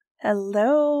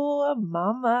Hello,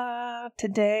 Mama.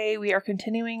 Today we are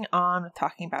continuing on with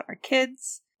talking about our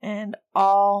kids and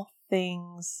all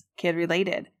things kid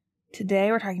related.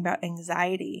 Today we're talking about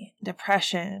anxiety,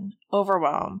 depression,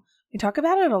 overwhelm. We talk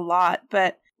about it a lot,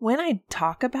 but when I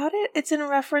talk about it, it's in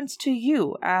reference to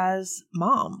you as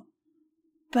mom.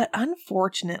 But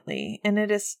unfortunately, and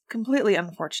it is completely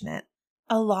unfortunate,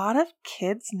 a lot of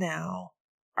kids now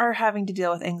are having to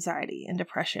deal with anxiety and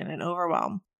depression and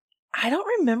overwhelm. I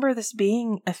don't remember this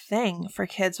being a thing for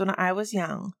kids when I was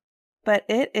young, but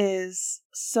it is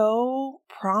so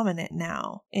prominent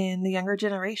now in the younger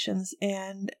generations,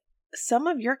 and some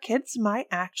of your kids might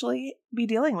actually be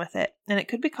dealing with it, and it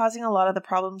could be causing a lot of the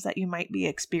problems that you might be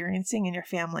experiencing in your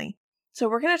family. So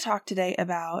we're going to talk today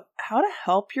about how to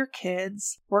help your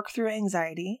kids work through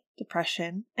anxiety,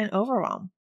 depression, and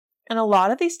overwhelm. And a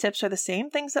lot of these tips are the same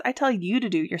things that I tell you to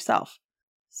do yourself.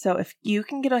 So if you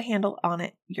can get a handle on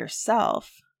it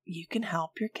yourself, you can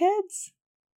help your kids.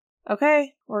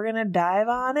 Okay, we're going to dive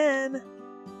on in.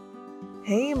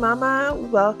 Hey Mama,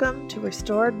 welcome to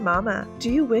Restored Mama. Do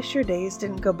you wish your days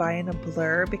didn't go by in a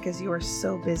blur because you are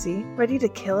so busy? Ready to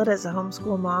kill it as a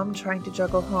homeschool mom trying to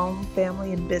juggle home,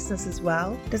 family, and business as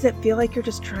well? Does it feel like you're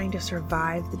just trying to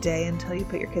survive the day until you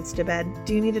put your kids to bed?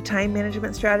 Do you need a time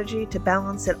management strategy to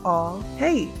balance it all?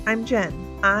 Hey, I'm Jen.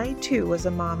 I too was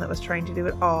a mom that was trying to do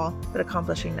it all, but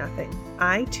accomplishing nothing.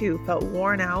 I too felt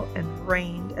worn out and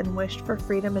drained and wished for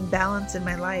freedom and balance in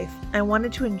my life. I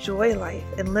wanted to enjoy life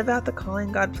and live out the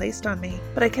calling God placed on me,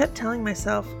 but I kept telling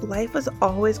myself life was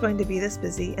always going to be this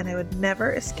busy and I would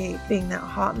never escape being that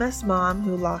hot mess mom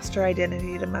who lost her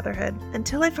identity to motherhood,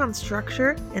 until I found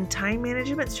structure and time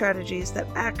management strategies that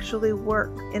actually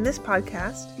work. In this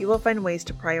podcast, you will find ways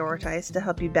to prioritize to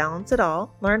help you balance it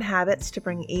all, learn habits to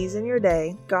bring ease in your day,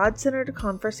 God-centered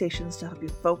conversations to help you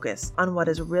focus on what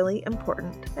is really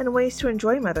important, and ways to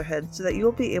enjoy motherhood so that you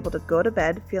will be able to go to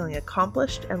bed feeling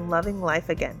accomplished and loving life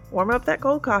again. Warm up that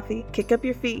cold coffee, kick up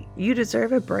your feet. You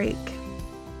deserve a break.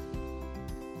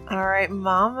 All right,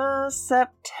 Mama,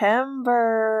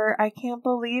 September. I can't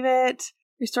believe it.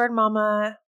 Restored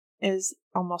Mama is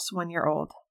almost 1 year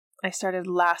old. I started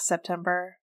last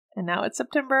September, and now it's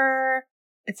September.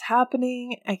 It's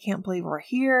happening. I can't believe we're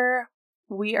here.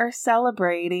 We are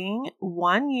celebrating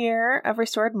 1 year of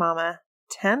Restored Mama,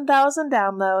 10,000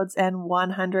 downloads, and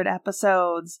 100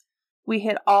 episodes. We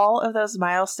hit all of those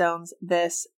milestones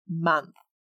this month.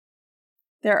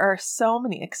 There are so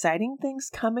many exciting things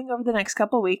coming over the next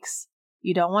couple weeks.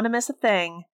 You don't want to miss a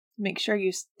thing. Make sure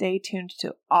you stay tuned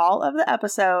to all of the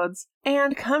episodes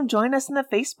and come join us in the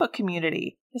Facebook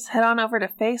community. Just head on over to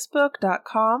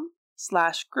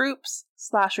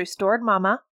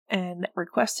facebook.com/groups/restoredmama and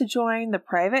request to join the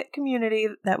private community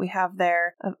that we have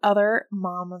there of other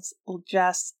moms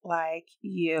just like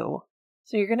you.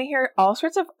 So you're going to hear all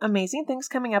sorts of amazing things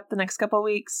coming up the next couple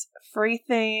weeks, free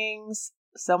things,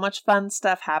 so much fun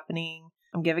stuff happening.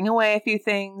 I'm giving away a few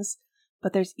things,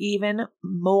 but there's even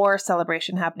more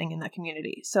celebration happening in that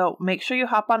community. So make sure you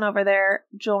hop on over there,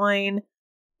 join,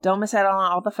 don't miss out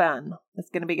on all the fun. It's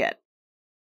going to be good.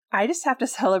 I just have to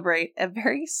celebrate a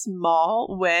very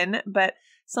small win, but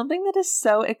something that is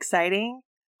so exciting.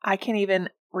 I can't even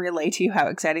relate to you how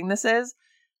exciting this is.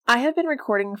 I have been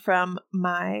recording from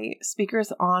my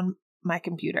speakers on my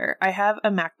computer. I have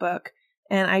a MacBook,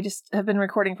 and I just have been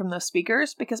recording from those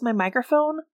speakers because my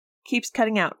microphone keeps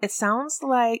cutting out. It sounds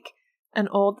like an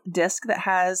old disc that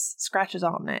has scratches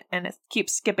on it, and it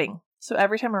keeps skipping. So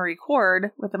every time I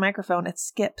record with the microphone, it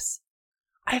skips.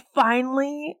 I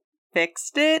finally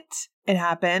fixed it. It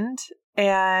happened.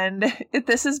 And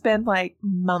this has been like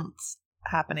months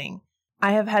happening.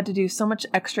 I have had to do so much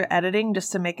extra editing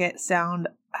just to make it sound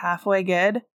halfway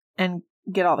good and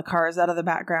get all the cars out of the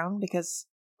background because,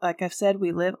 like I've said,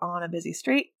 we live on a busy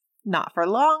street. Not for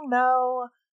long, though.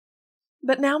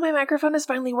 But now my microphone is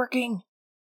finally working.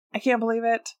 I can't believe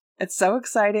it. It's so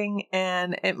exciting,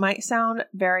 and it might sound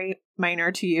very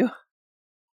minor to you.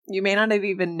 You may not have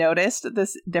even noticed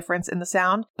this difference in the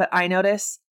sound, but I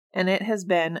notice. And it has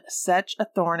been such a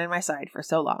thorn in my side for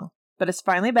so long. But it's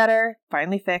finally better,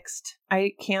 finally fixed.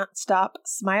 I can't stop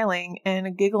smiling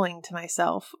and giggling to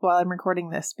myself while I'm recording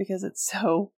this because it's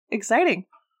so exciting.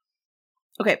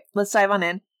 Okay, let's dive on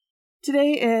in.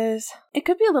 It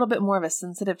could be a little bit more of a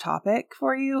sensitive topic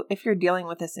for you if you're dealing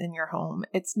with this in your home.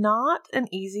 It's not an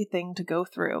easy thing to go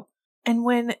through. And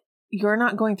when you're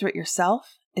not going through it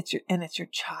yourself, it's your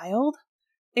child,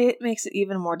 it makes it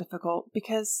even more difficult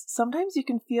because sometimes you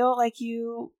can feel like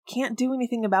you can't do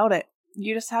anything about it.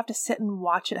 You just have to sit and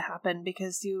watch it happen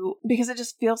because it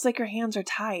just feels like your hands are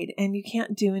tied and you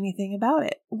can't do anything about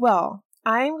it. Well,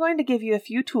 I'm going to give you a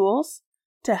few tools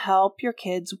to help your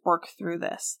kids work through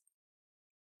this.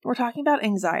 We're talking about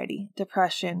anxiety,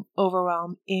 depression,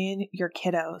 overwhelm in your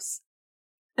kiddos.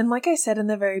 And like I said in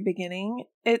the very beginning,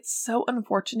 it's so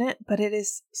unfortunate, but it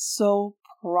is so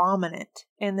prominent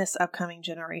in this upcoming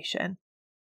generation.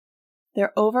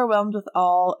 They're overwhelmed with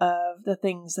all of the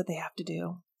things that they have to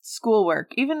do.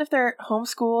 Schoolwork, even if they're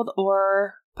homeschooled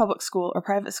or public school or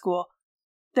private school,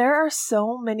 there are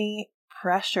so many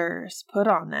pressures put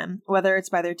on them, whether it's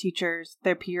by their teachers,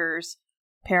 their peers,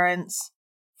 parents,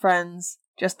 friends,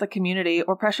 just the community,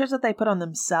 or pressures that they put on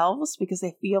themselves because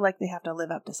they feel like they have to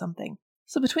live up to something.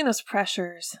 So between those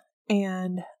pressures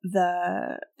and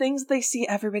the things they see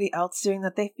everybody else doing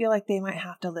that they feel like they might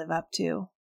have to live up to,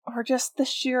 or just the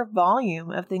sheer volume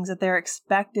of things that they're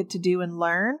expected to do and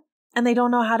learn, and they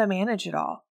don't know how to manage it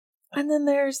all. And then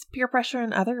there's peer pressure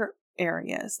in other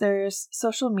areas. There's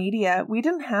social media. We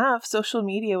didn't have social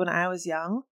media when I was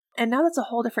young, and now that's a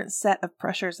whole different set of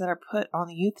pressures that are put on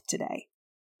the youth today.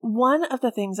 One of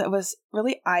the things that was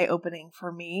really eye-opening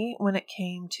for me when it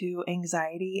came to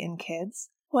anxiety in kids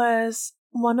was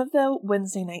one of the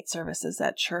Wednesday night services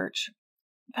at church.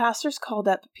 Pastors called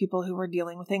up people who were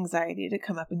dealing with anxiety to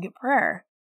come up and get prayer.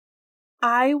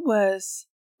 I was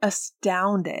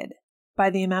astounded by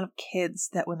the amount of kids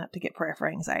that went up to get prayer for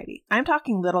anxiety. I'm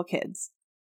talking little kids,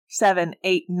 7,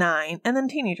 8, 9, and then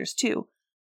teenagers too.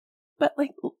 But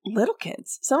like little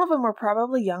kids, some of them were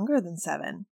probably younger than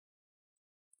 7.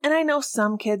 And I know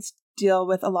some kids deal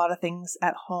with a lot of things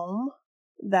at home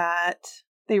that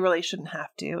they really shouldn't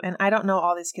have to. And I don't know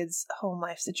all these kids' home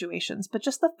life situations, but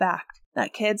just the fact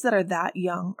that kids that are that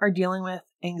young are dealing with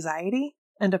anxiety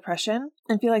and depression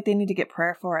and feel like they need to get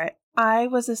prayer for it, I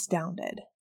was astounded.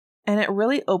 And it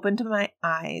really opened my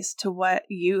eyes to what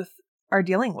youth are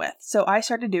dealing with. So I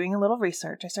started doing a little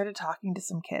research. I started talking to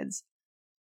some kids.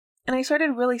 And I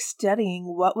started really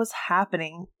studying what was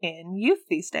happening in youth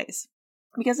these days,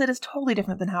 because it is totally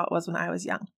different than how it was when I was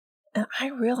young. And I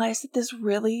realized that this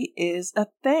really is a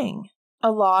thing.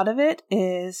 A lot of it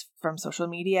is from social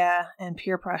media and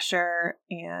peer pressure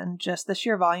and just the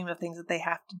sheer volume of things that they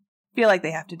have to feel like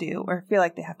they have to do or feel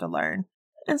like they have to learn.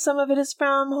 And some of it is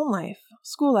from home life,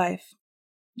 school life,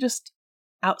 just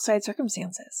outside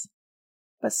circumstances.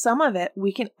 But some of it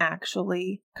we can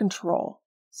actually control.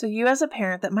 So you as a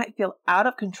parent that might feel out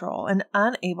of control and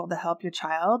unable to help your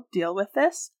child deal with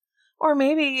this, or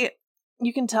maybe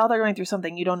you can tell they're going through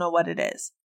something, you don't know what it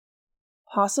is.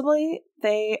 Possibly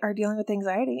they are dealing with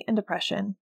anxiety and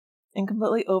depression and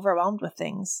completely overwhelmed with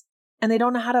things. And they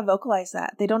don't know how to vocalize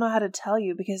that. They don't know how to tell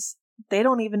you because they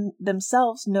don't even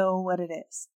themselves know what it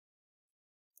is.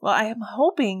 Well, I am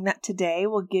hoping that today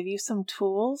will give you some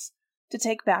tools to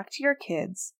take back to your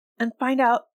kids and find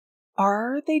out,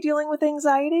 are they dealing with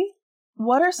anxiety?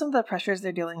 What are some of the pressures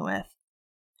they're dealing with?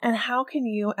 And how can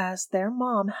you, as their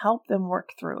mom, help them work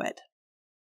through it?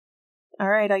 All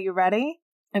right, are you ready?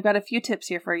 I've got a few tips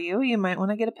here for you. You might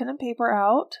want to get a pen and paper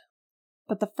out.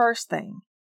 But the first thing,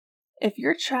 if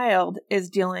your child is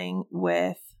dealing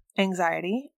with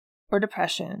anxiety or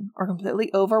depression or completely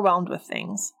overwhelmed with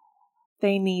things,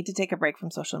 they need to take a break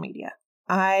from social media.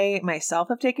 I myself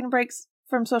have taken breaks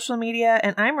from social media,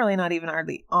 and I'm really not even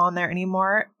hardly on there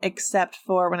anymore, except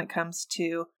for when it comes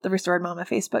to the Restored Mama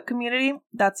Facebook community.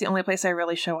 That's the only place I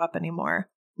really show up anymore.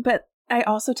 But I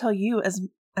also tell you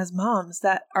as moms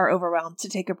that are overwhelmed to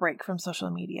take a break from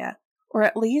social media, or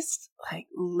at least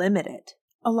limit it.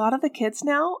 A lot of the kids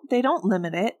now, they don't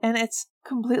limit it, and it's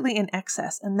completely in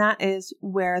excess, and that is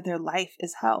where their life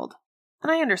is held.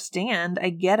 And I understand, I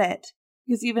get it,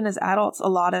 because even as adults, a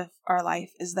lot of our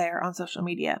life is there on social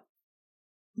media.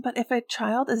 But if a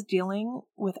child is dealing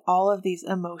with all of these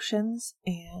emotions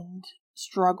and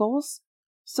struggles,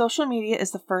 social media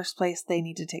is the first place they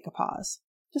need to take a pause.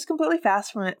 Just completely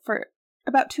fast from it for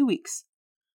about 2 weeks.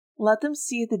 Let them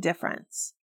see the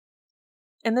difference.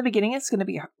 In the beginning, it's going to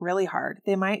be really hard.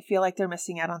 They might feel like they're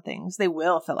missing out on things. They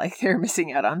will feel like they're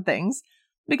missing out on things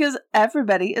because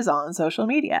everybody is on social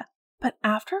media. But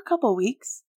after a couple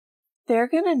weeks, they're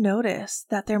going to notice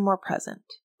that they're more present.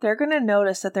 They're going to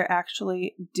notice that they're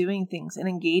actually doing things and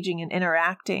engaging and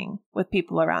interacting with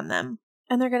people around them.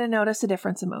 And they're going to notice a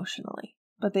difference emotionally.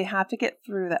 But they have to get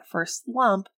through that first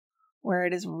lump where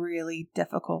it is really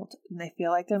difficult and they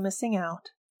feel like they're missing out.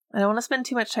 I don't want to spend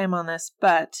too much time on this,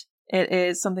 but it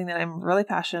is something that I'm really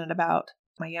passionate about.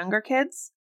 My younger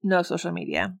kids, no social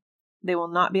media. They will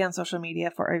not be on social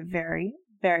media for a very,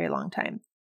 very long time.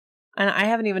 And I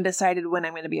haven't even decided when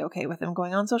I'm going to be okay with them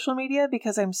going on social media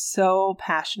because I'm so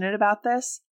passionate about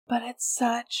this. But it's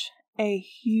such a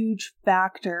huge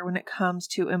factor when it comes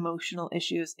to emotional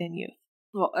issues in youth.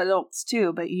 Well, adults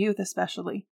too, but youth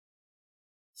especially.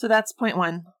 So that's point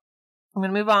 1. I'm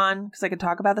going to move on because I could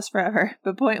talk about this forever.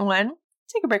 But point 1,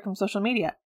 take a break from social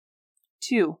media.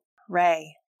 2,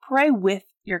 pray. Pray with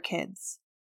your kids.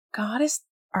 God is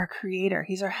our creator.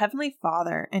 He's our heavenly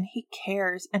Father, and he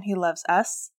cares and he loves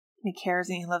us, and he cares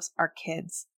and he loves our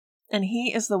kids. And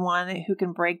he is the one who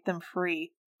can break them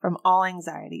free from all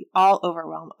anxiety, all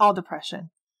overwhelm, all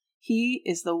depression. He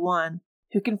is the one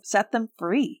who can set them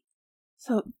free.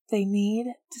 So they need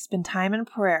to spend time in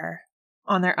prayer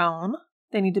on their own.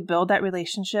 They need to build that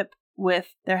relationship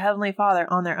with their Heavenly Father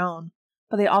on their own.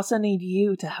 But they also need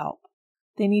you to help.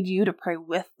 They need you to pray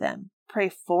with them, pray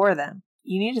for them.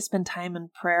 You need to spend time in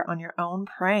prayer on your own,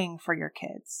 praying for your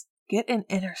kids. Get an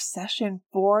intercession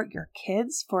for your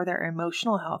kids, for their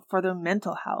emotional health, for their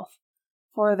mental health,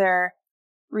 for their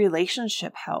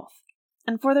relationship health,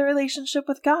 and for their relationship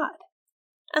with God.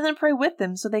 And then pray with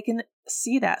them so they can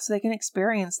see that, so they can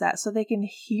experience that, so they can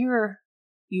hear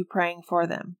you praying for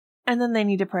them. And then they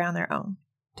need to pray on their own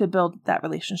to build that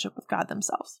relationship with God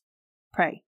themselves.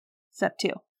 Pray. Step 2.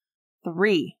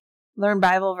 3, learn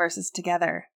Bible verses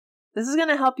together. This is going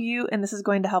to help you and this is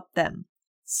going to help them.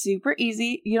 Super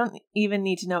easy. You don't even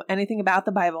need to know anything about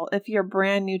the Bible. If you're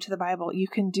brand new to the Bible, you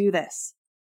can do this.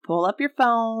 Pull up your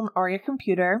phone or your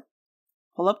computer,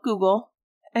 pull up Google,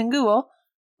 and Google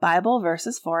Bible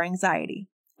verses for anxiety.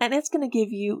 And it's going to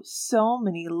give you so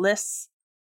many lists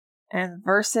and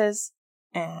verses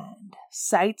and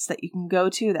sites that you can go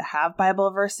to that have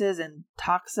Bible verses and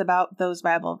talks about those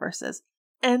Bible verses.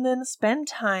 And then spend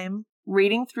time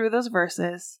reading through those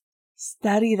verses,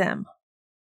 study them,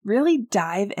 really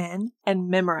dive in and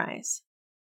memorize.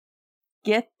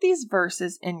 Get these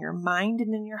verses in your mind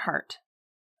and in your heart.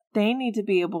 They need to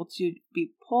be able to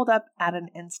be pulled up at an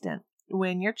instant.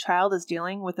 When your child is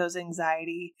dealing with those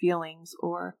anxiety feelings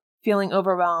or feeling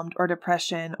overwhelmed or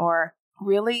depression or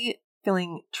really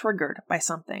feeling triggered by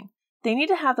something, they need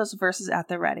to have those verses at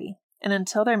the ready. And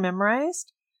until they're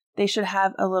memorized, they should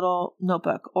have a little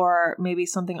notebook or maybe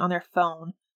something on their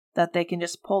phone that they can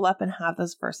just pull up and have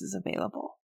those verses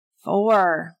available.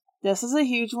 4, this is a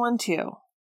huge one too.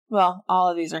 Well, all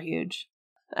of these are huge.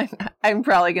 I'm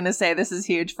probably going to say this is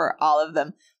huge for all of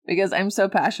them because I'm so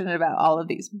passionate about all of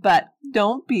these. But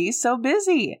don't be so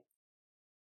busy.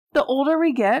 The older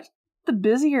we get, the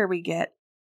busier we get.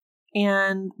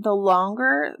 And the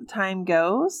longer time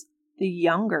goes, the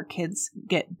younger kids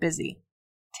get busy.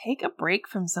 Take a break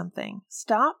from something.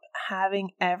 Stop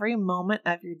having every moment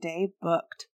of your day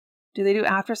booked. Do they do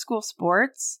after school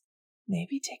sports?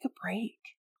 Maybe take a break.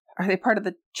 Are they part of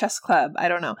the chess club? I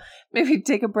don't know. Maybe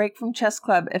take a break from chess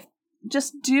club.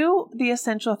 Just do the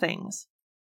essential things.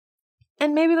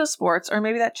 And maybe those sports or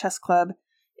maybe that chess club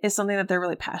is something that they're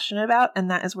really passionate about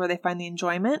and that is where they find the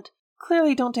enjoyment.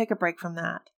 Clearly don't take a break from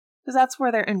that because that's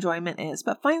where their enjoyment is.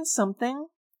 But find something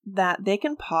that they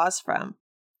can pause from.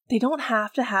 They don't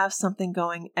have to have something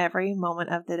going every moment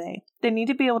of the day. They need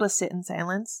to be able to sit in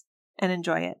silence and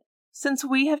enjoy it. Since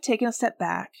we have taken a step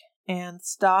back and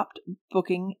stopped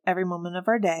booking every moment of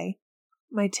our day,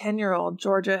 my 10-year-old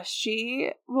Georgia,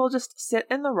 she will just sit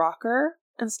in the rocker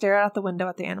and stare out the window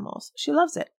at the animals. She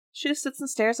loves it. She just sits and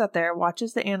stares out there,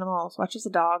 watches the animals, watches the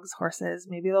dogs, horses,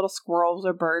 maybe little squirrels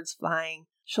or birds flying.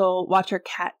 She'll watch her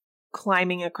cat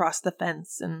climbing across the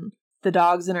fence and the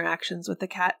dog's interactions with the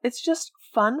cat. It's just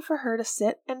fun for her to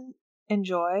sit and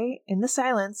enjoy in the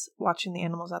silence watching the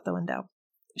animals out the window.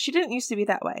 She didn't used to be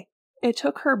that way. It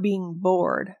took her being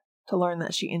bored to learn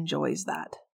that she enjoys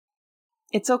that.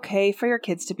 It's okay for your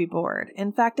kids to be bored.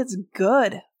 In fact, it's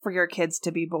good for your kids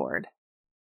to be bored.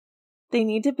 They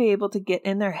need to be able to get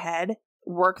in their head,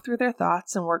 work through their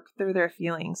thoughts, and work through their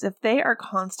feelings. If they are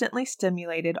constantly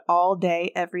stimulated all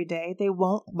day, every day, they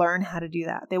won't learn how to do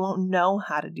that. They won't know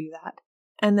how to do that.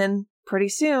 And then pretty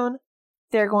soon,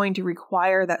 they're going to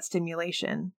require that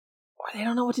stimulation, or they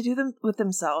don't know what to do with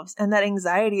themselves. And that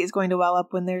anxiety is going to well up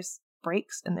when there's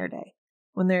breaks in their day.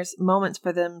 When there's moments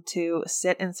for them to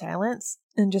sit in silence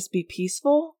and just be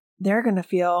peaceful, they're going to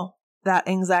feel that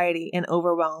anxiety and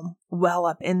overwhelm well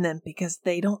up in them because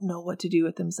they don't know what to do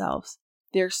with themselves.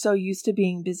 They're so used to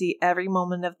being busy every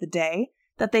moment of the day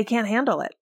that they can't handle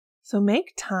it. So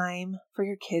make time for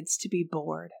your kids to be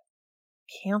bored.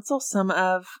 Cancel some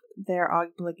of their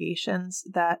obligations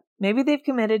that maybe they've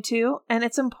committed to, and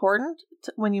it's important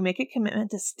when you make a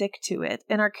commitment to stick to it.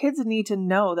 And our kids need to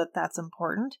know that that's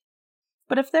important.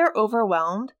 But if they're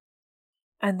overwhelmed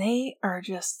and they are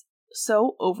just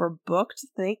so overbooked,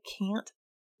 they can't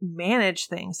manage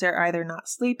things. They're either not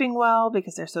sleeping well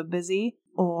because they're so busy,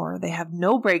 or they have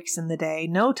no breaks in the day,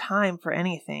 no time for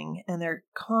anything, and they're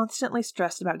constantly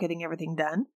stressed about getting everything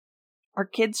done. Our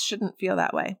kids shouldn't feel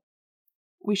that way.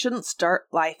 We shouldn't start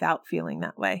life out feeling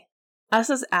that way. Us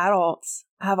as adults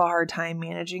have a hard time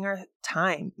managing our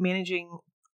time, managing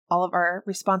all of our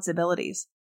responsibilities.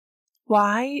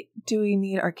 Why do we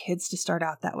need our kids to start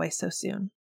out that way so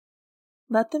soon?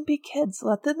 Let them be kids.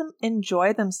 Let them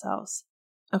enjoy themselves.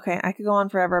 Okay, I could go on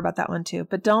forever about that one too,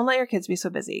 but don't let your kids be so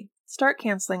busy. Start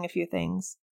canceling a few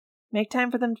things. Make time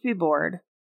for them to be bored.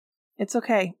 It's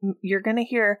okay. You're going to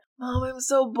hear, "Mom, I'm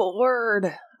so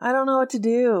bored. I don't know what to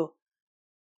do."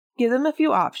 Give them a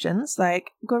few options,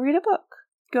 like go read a book,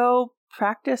 go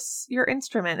practice your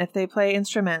instrument if they play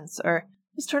instruments, or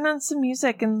just turn on some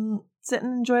music and sit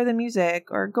and enjoy the music,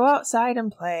 or go outside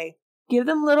and play. Give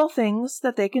them little things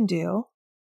that they can do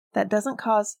that doesn't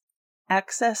cause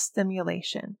excess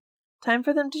stimulation. Time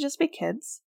for them to just be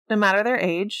kids, no matter their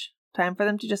age. Time for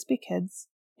them to just be kids.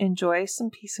 Enjoy some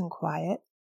peace and quiet,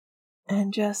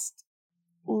 and just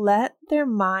let their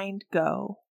mind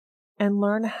go and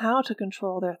learn how to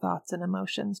control their thoughts and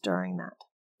emotions during that.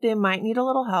 They might need a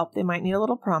little help. They might need a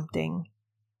little prompting.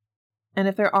 And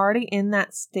if they're already in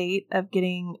that state of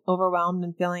getting overwhelmed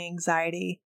and feeling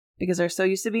anxiety because they're so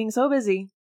used to being so busy,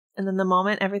 and then the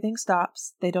moment everything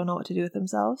stops, they don't know what to do with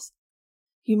themselves,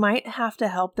 you might have to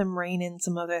help them rein in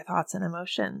some of their thoughts and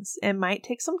emotions. It might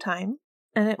take some time,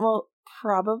 and it will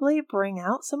probably bring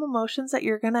out some emotions that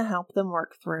you're going to help them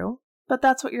work through, but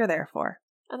that's what you're there for.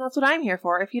 And that's what I'm here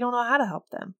for if you don't know how to help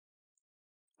them.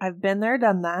 I've been there,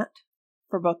 done that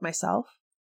for both myself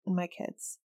and my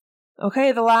kids.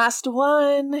 Okay, the last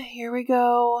one. Here we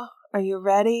go. Are you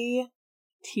ready?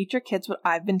 Teach your kids what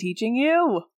I've been teaching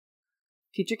you.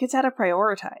 Teach your kids how to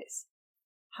prioritize,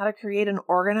 how to create an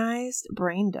organized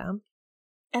brain dump,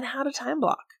 and how to time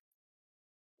block.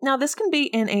 Now, this can be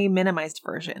in a minimized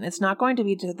version. It's not going to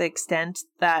be to the extent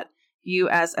that you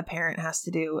as a parent has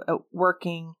to do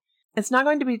working. It's not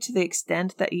going to be to the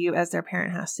extent that you as their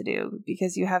parent has to do,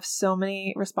 because you have so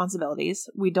many responsibilities.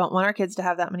 We don't want our kids to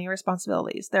have that many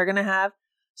responsibilities. They're going to have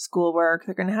schoolwork.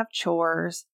 They're going to have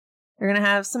chores. They're going to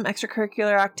have some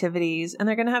extracurricular activities, and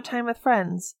they're going to have time with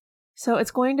friends. So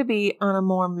it's going to be on a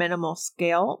more minimal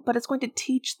scale, but it's going to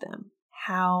teach them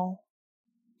how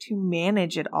to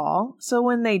manage it all. So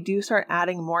when they do start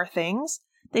adding more things,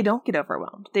 they don't get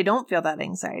overwhelmed. They don't feel that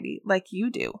anxiety like you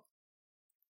do.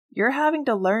 You're having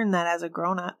to learn that as a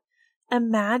grown-up.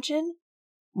 Imagine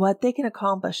what they can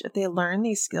accomplish if they learn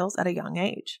these skills at a young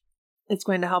age. It's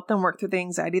going to help them work through the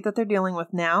anxiety that they're dealing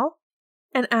with now.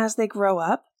 And as they grow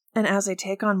up and as they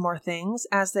take on more things,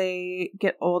 as they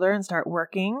get older and start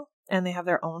working and they have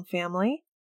their own family,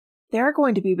 they're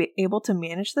going to be able to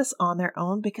manage this on their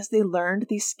own because they learned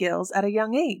these skills at a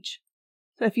young age.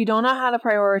 So if you don't know how to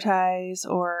prioritize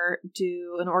or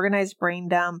do an organized brain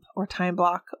dump or time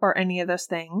block or any of those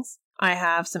things, I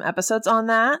have some episodes on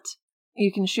that.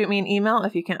 You can shoot me an email.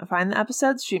 If you can't find the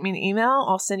episodes, shoot me an email.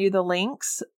 I'll send you the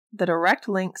links, the direct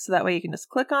links, so that way you can just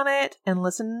click on it and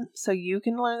listen so you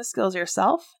can learn the skills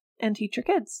yourself and teach your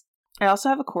kids. I also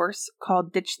have a course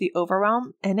called Ditch the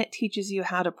Overwhelm, and it teaches you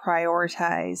how to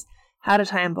prioritize, how to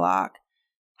time block,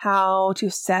 how to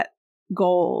set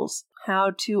goals,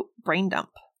 how to brain dump,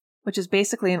 which is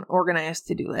basically an organized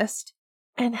to-do list,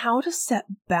 and how to set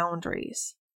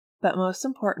boundaries. But most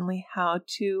importantly, how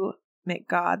to make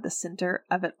God the center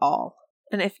of it all.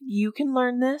 And if you can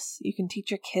learn this, you can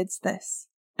teach your kids this,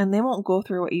 and they won't go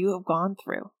through what you have gone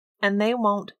through, and they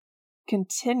won't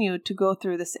continue to go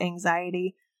through this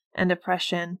anxiety and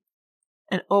depression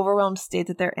and overwhelmed state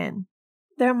that they're in.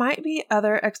 There might be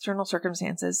other external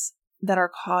circumstances that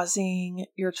are causing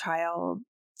your child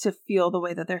to feel the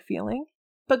way that they're feeling.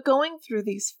 But going through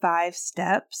these 5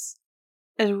 steps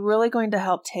is really going to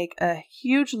help take a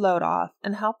huge load off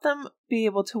and help them be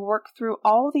able to work through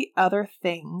all the other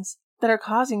things that are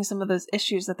causing some of those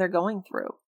issues that they're going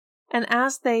through. And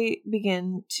as they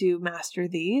begin to master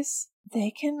these,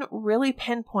 they can really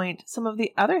pinpoint some of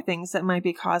the other things that might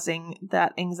be causing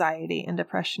that anxiety and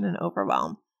depression and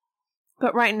overwhelm.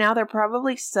 But right now, they're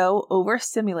probably so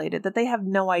overstimulated that they have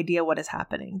no idea what is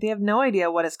happening. They have no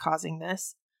idea what is causing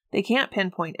this. They can't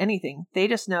pinpoint anything. They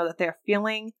just know that they're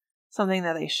feeling something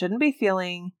that they shouldn't be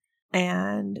feeling,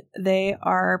 and they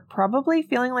are probably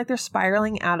feeling like they're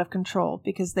spiraling out of control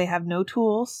because they have no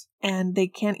tools, and they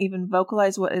can't even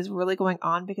vocalize what is really going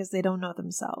on because they don't know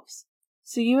themselves.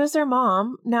 So you as their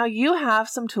mom, now you have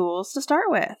some tools to start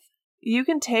with. You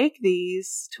can take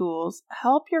these tools,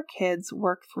 help your kids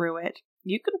work through it.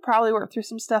 You can probably work through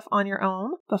some stuff on your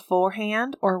own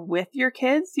beforehand or with your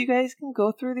kids. You guys can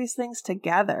go through these things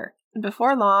together. And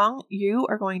before long, you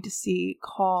are going to see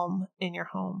calm in your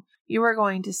home. You are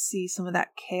going to see some of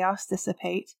that chaos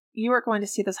dissipate. You are going to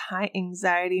see those high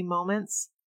anxiety moments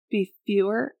be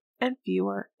fewer and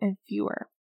fewer and fewer.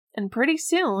 And pretty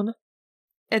soon,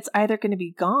 it's either going to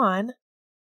be gone,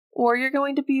 or you're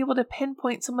going to be able to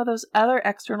pinpoint some of those other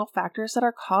external factors that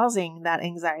are causing that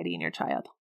anxiety in your child.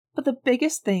 But the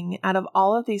biggest thing out of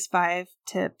all of these 5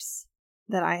 tips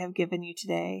that I have given you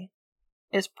today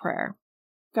is prayer.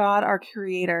 God, our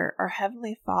Creator, our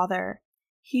Heavenly Father,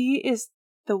 He is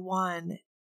the one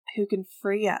who can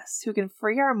free us, who can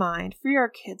free our mind, free our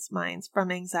kids' minds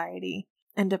from anxiety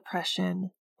and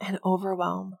depression and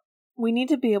overwhelm. We need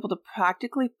to be able to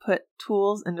practically put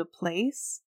tools into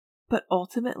place, but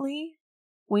ultimately,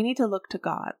 we need to look to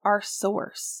God, our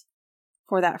source,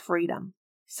 for that freedom.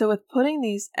 So with putting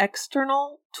these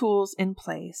external tools in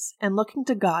place and looking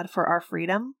to God for our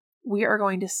freedom, we are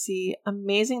going to see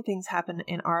amazing things happen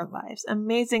in our lives,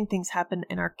 amazing things happen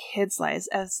in our kids' lives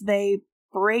as they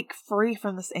break free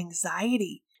from this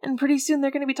anxiety. And pretty soon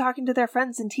they're going to be talking to their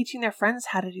friends and teaching their friends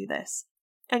how to do this.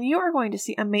 And you are going to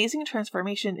see amazing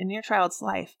transformation in your child's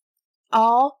life,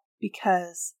 all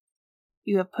because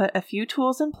you have put a few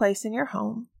tools in place in your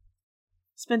home,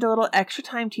 spend a little extra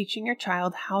time teaching your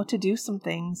child how to do some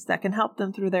things that can help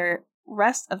them through their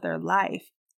rest of their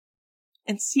life,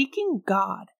 and seeking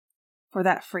God for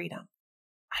that freedom.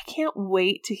 I can't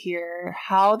wait to hear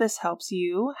how this helps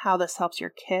you, how this helps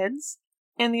your kids,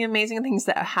 and the amazing things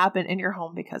that happen in your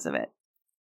home because of it.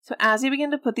 So as you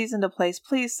begin to put these into place,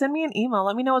 please send me an email.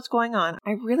 Let me know what's going on.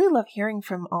 I really love hearing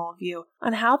from all of you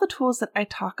on how the tools that I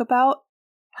talk about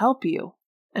help you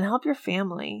and help your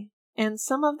family, and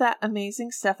some of that amazing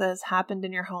stuff that has happened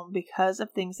in your home because of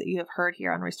things that you have heard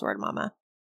here on Restored Mama.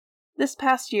 This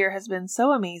past year has been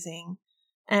so amazing,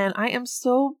 and I am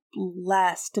so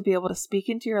blessed to be able to speak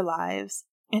into your lives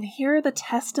and hear the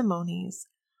testimonies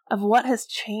of what has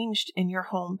changed in your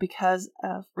home because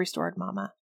of Restored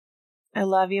Mama. I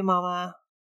love you, Mama.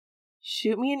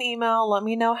 Shoot me an email. Let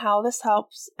me know how this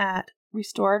helps at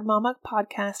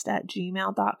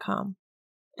restoredmamapodcast@gmail.com.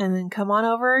 And then come on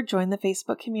over, join the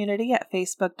Facebook community at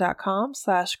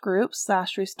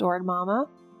facebook.com/groups/restoredmama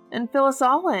and fill us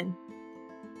all in.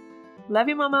 Love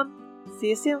you, Mama.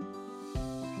 See you soon.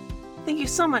 Thank you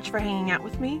so much for hanging out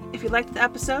with me. If you liked the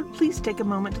episode, please take a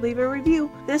moment to leave a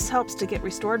review. This helps to get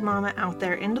Restored Mama out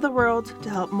there into the world to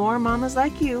help more mamas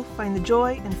like you find the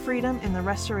joy and freedom in the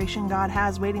restoration God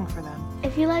has waiting for them.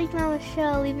 If you liked Mama's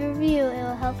show, leave a review. It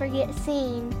will help her get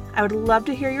seen. I would love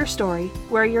to hear your story,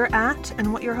 where you're at,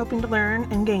 and what you're hoping to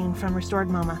learn and gain from Restored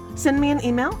Mama. Send me an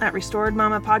email at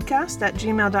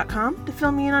restoredmamapodcast@gmail.com to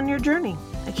fill me in on your journey.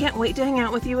 I can't wait to hang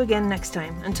out with you again next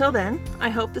time. Until then, I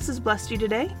hope this has blessed you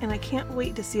today, and I can't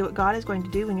wait to see what God is going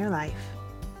to do in your life.